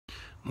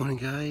Morning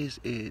guys,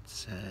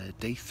 it's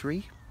day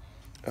 3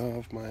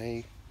 of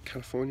my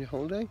California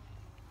holiday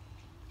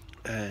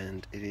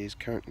and it is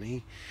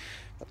currently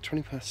about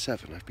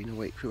 7:20. I've been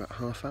awake for about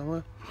half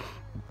hour.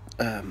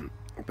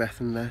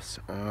 Beth and Les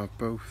are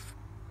both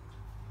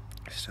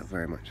still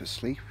very much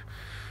asleep,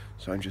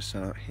 so I'm just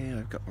sat out here.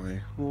 I've got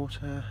my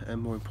water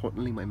and more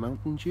importantly my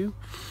Mountain Dew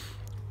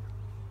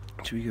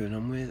to be going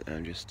on with, and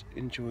I'm just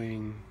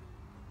enjoying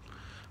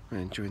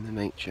the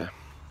nature.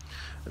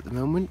 At the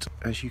moment,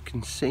 as you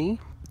can see,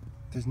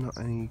 there's not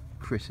any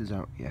critters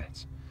out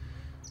yet.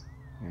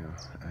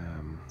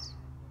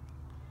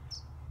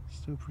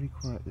 Still pretty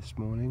quiet this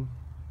morning.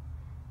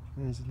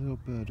 There's a little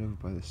bird over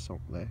by the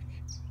salt lick,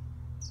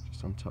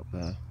 just on top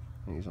there.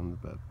 I think he's on the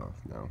bird bath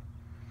now.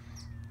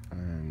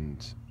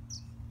 And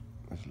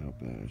there's a little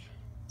bird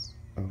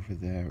over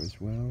there as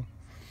well.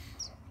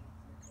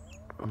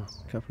 A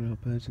couple of little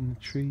birds in the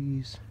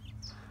trees.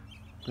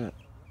 But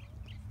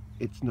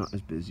it's not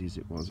as busy as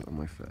it was on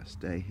my first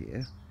day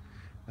here.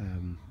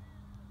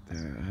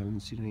 I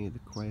haven't seen any of the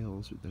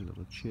quails with their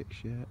little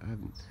chicks yet.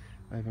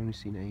 I've only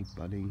seen a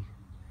bunny,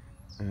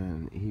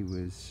 and he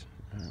was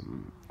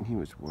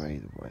way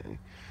the way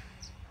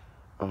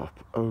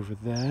up over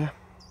there.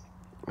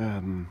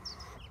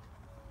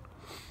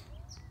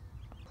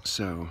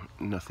 So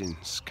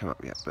nothing's come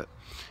up yet. But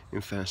in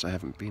fairness, I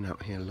haven't been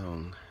out here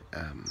long,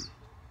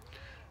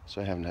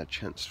 so I haven't had a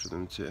chance for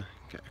them to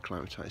get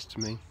acclimatized to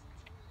me.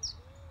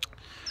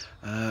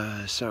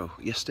 So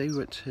yesterday we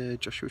went to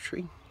Joshua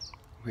Tree,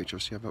 which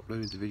obviously I've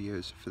uploaded the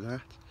videos for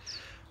that.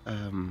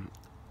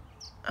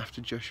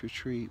 After Joshua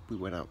Tree, we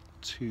went out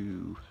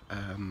to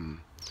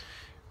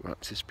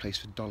this place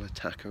for dollar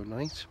taco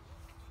night,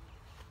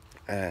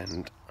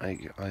 and I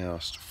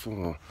asked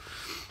for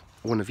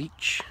one of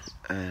each,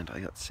 and I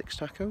got 6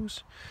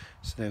 tacos.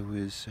 So there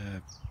was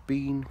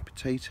bean,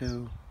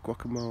 potato,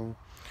 guacamole,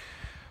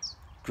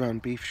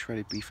 ground beef,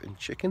 shredded beef, and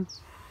chicken.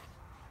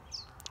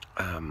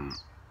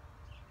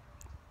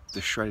 The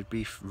shredded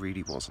beef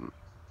really wasn't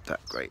that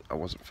great. I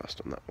wasn't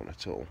fussed on that one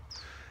at all.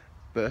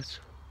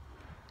 But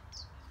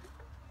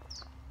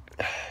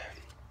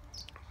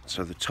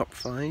so the top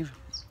 5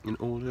 in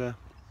order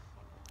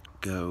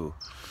go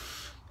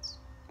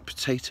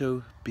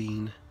potato,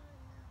 bean,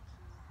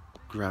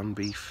 ground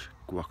beef,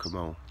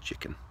 guacamole,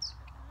 chicken.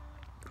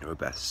 They were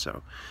best.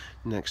 So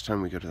next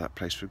time we go to that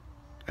place for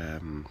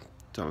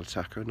dollar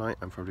taco night,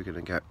 I'm probably going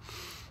to get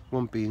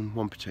 1 bean,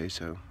 1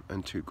 potato,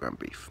 and 2 ground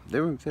beef. They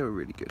were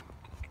really good.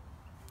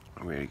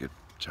 Really good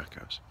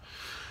tacos.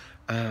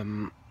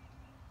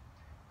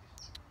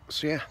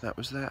 So yeah, that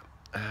was that.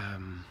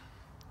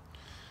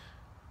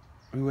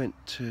 We went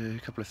to a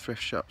couple of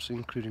thrift shops,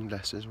 including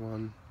Les's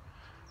one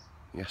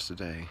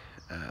yesterday.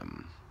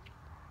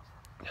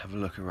 Have a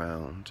look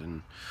around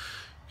and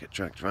get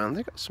dragged around.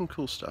 They got some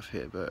cool stuff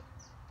here, but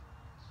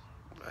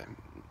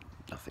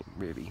nothing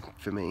really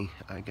for me,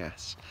 I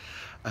guess.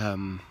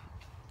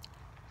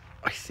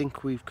 I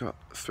think we've got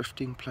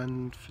thrifting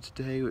planned for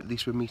today, or at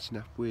least we're meeting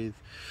up with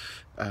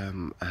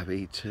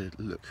Abby to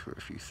look for a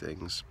few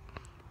things.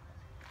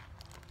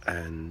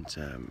 And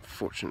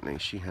fortunately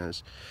she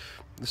has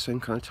the same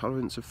kind of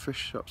tolerance of thrift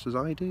shops as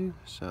I do,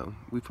 so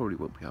we probably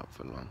won't be out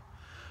for long.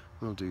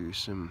 We'll do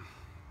some,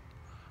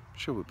 I'm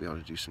sure we'll be able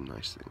to do some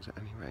nice things at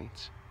any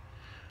rate.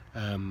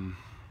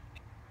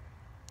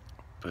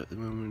 But at the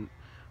moment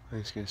I'm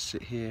just going to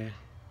sit here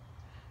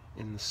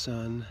in the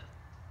sun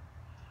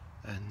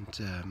and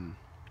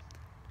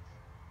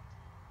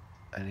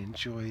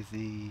enjoy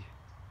the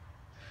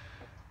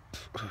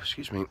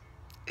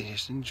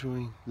just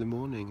enjoy the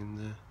morning and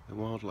the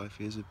wildlife.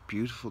 It is a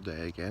beautiful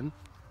day again.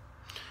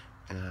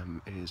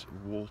 It is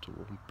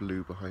wall-to-wall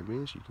blue behind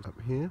me, as you can see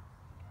up here.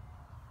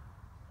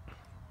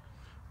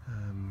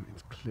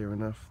 It's clear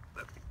enough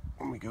that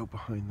when we go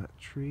behind that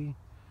tree,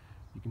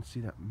 you can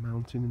see that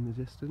mountain in the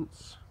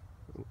distance.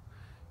 Oh,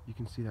 you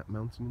can see that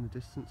mountain in the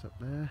distance up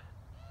there.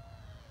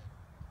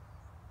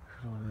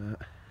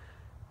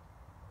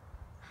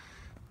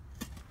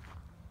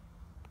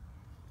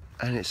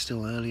 And it's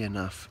still early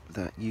enough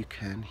that you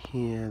can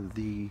hear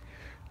the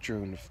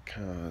drone of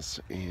cars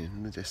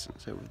in the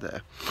distance over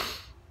there.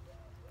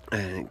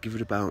 And give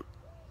it about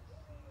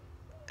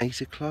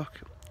 8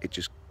 o'clock, it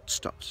just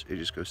stops, it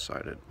just goes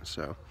silent.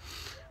 So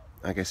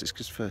I guess it's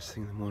because first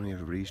thing in the morning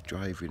everybody's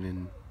driving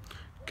and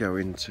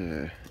going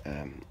to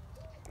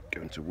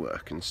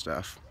work and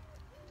stuff.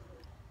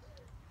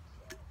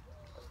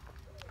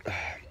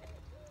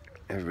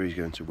 Everybody's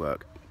going to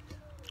work.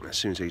 As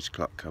soon as 8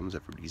 o'clock comes,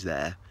 everybody's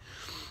there,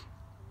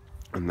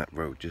 and that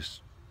road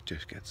just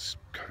gets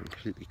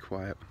completely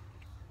quiet.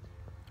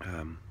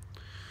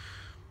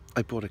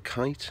 I bought a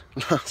kite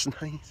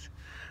last night.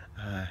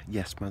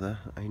 Yes, Mother,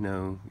 I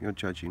know you're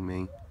judging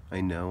me.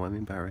 I know I'm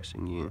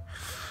embarrassing you.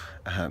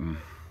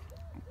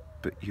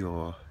 But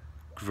your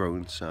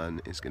grown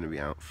son is going to be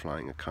out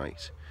flying a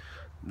kite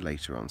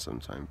later on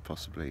sometime,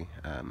 possibly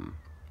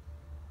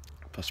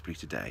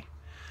today.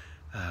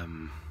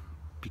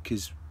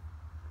 Because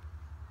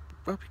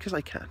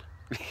I can.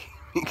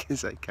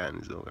 Because I can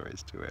is all there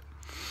is to it.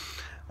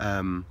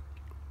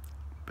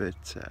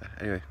 But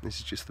anyway, this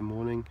is just the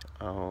morning.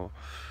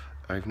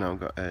 I've now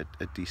got a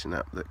decent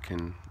app that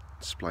can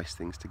splice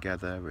things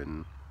together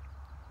and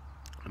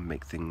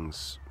make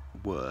things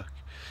work,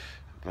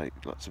 like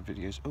lots of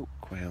videos. Oh,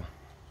 quail.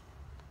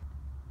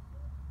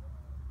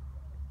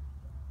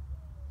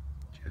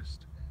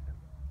 Just,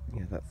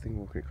 yeah, that thing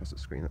walking across the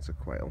screen, that's a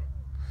quail.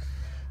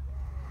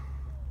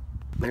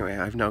 Anyway,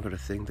 I've now got a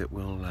thing that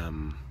will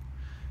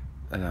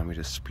allow me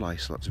to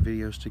splice lots of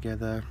videos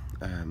together.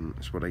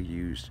 It's what I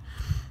used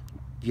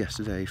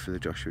yesterday for the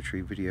Joshua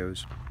Tree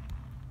videos.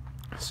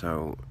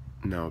 So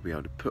now I'll be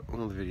able to put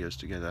all the videos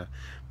together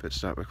but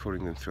start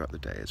recording them throughout the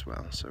day as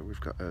well, so we've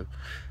got a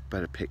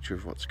better picture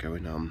of what's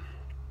going on,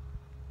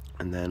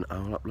 and then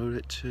I'll upload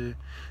it to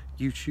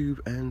YouTube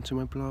and to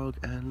my blog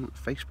and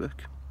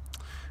Facebook.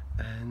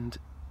 And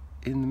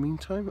in the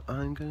meantime,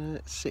 I'm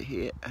gonna sit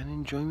here and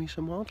enjoy me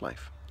some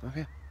wildlife.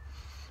 Okay,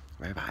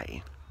 bye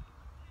bye.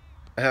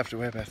 I have to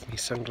wear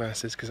Bethany's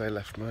sunglasses because I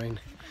left mine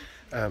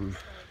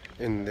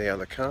in the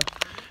other car,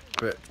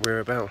 but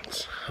we're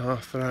about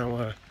half an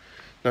hour,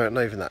 no,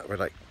 not even that, we're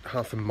like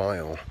half a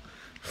mile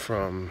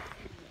from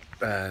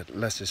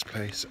Les's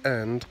place,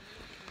 and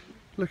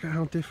look at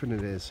how different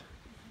it is.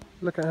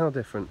 Look at how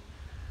different.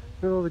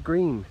 Look at all the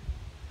green.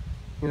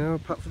 You know,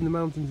 apart from the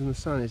mountains and the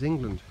sun, it's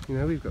England. You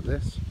know, we've got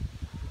this.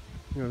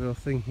 We've got a little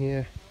thing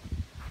here.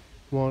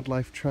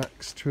 Wildlife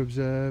tracks to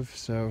observe,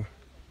 so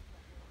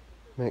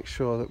make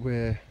sure that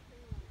we're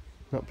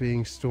not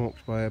being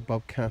stalked by a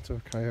bobcat or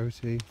a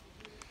coyote.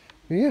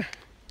 But yeah.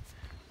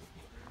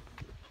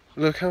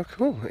 Look how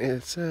cool.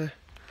 It's a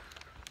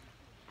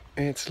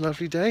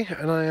lovely day,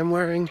 and I am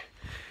wearing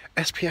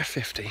SPF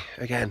 50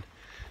 again,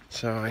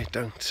 so I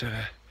don't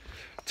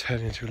turn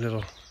into a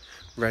little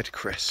red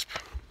crisp.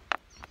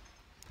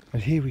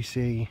 And here we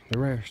see the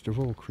rarest of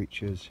all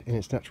creatures in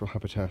its natural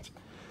habitat,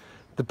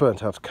 the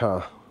burnt out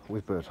car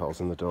with bird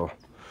holes in the door.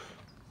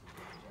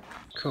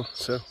 Cool,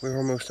 so we're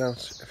almost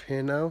out of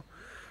here now,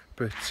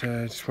 but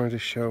I just wanted to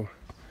show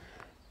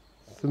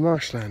the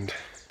marshland.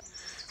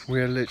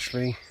 We're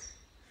literally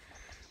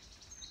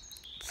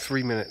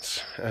 3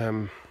 minutes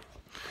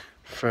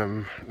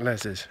from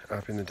Les's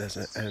up in the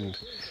desert, and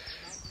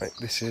like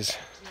this is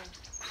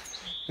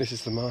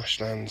the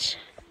marshlands.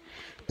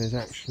 There's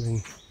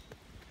actually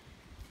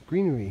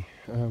greenery.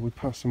 We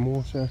passed some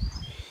water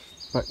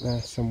back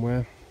there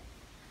somewhere,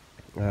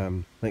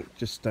 like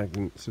just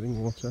stagnant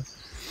sitting water.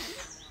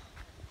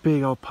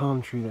 Big old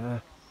palm tree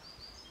there.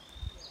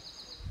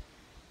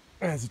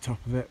 There's the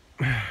top of it.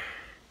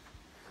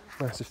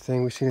 Massive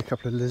thing. We've seen a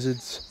couple of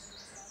lizards.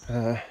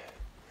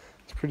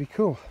 It's pretty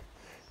cool.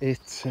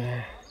 It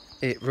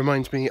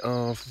reminds me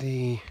of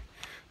the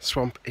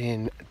swamp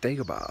in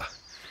Dagobah,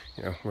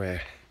 you know,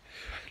 where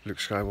Luke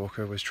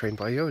Skywalker was trained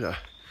by Yoda.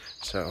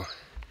 So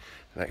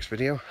the next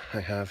video,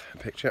 I have a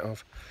picture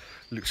of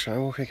Luke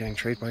Skywalker getting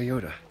trained by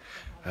Yoda.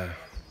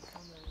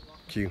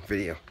 Cue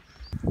video.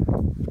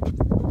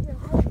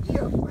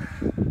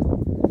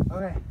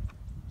 Okay.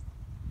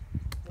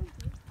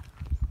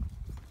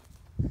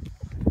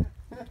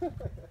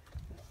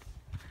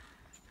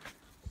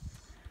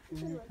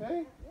 You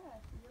okay?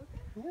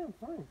 Yeah, I'm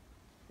fine.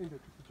 You can do the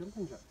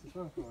jumping jacks as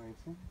well if you want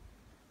to.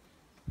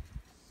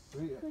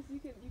 Because you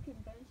can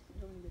bench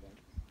when you get in.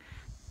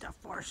 The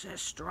force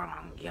is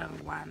strong,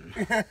 young one.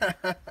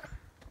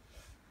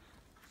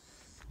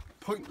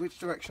 Point which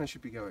direction I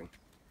should be going.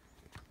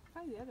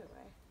 Probably the other way.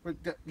 Well,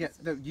 yeah,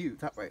 no, you,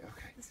 that way,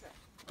 okay. This way.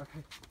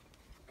 Okay.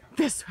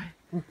 This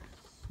way.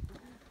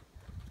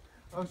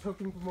 I was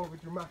hoping for more of a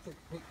dramatic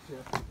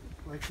picture,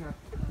 like I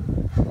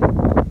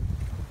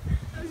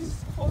was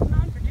just holding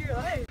on for dear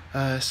life.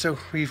 so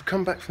we've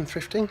come back from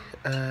thrifting,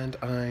 and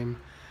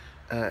I'm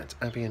at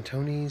Abby and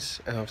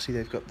Tony's, and obviously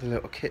they've got the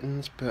little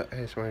kittens, but I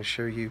just want to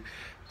show you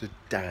the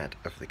dad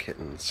of the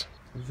kittens.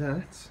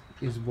 That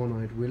is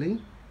One-Eyed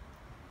Willie.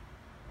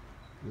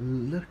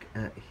 Look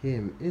at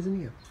him, isn't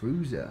he a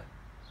bruiser?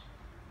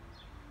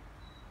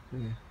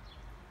 Yeah.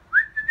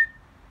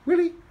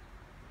 Willie!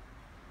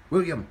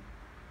 William!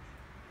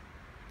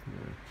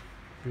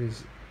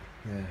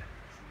 Yeah.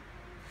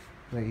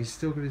 Like, he's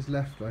still got his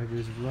left eye, but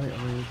his right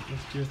eye is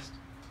just...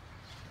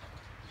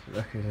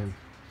 Look at him.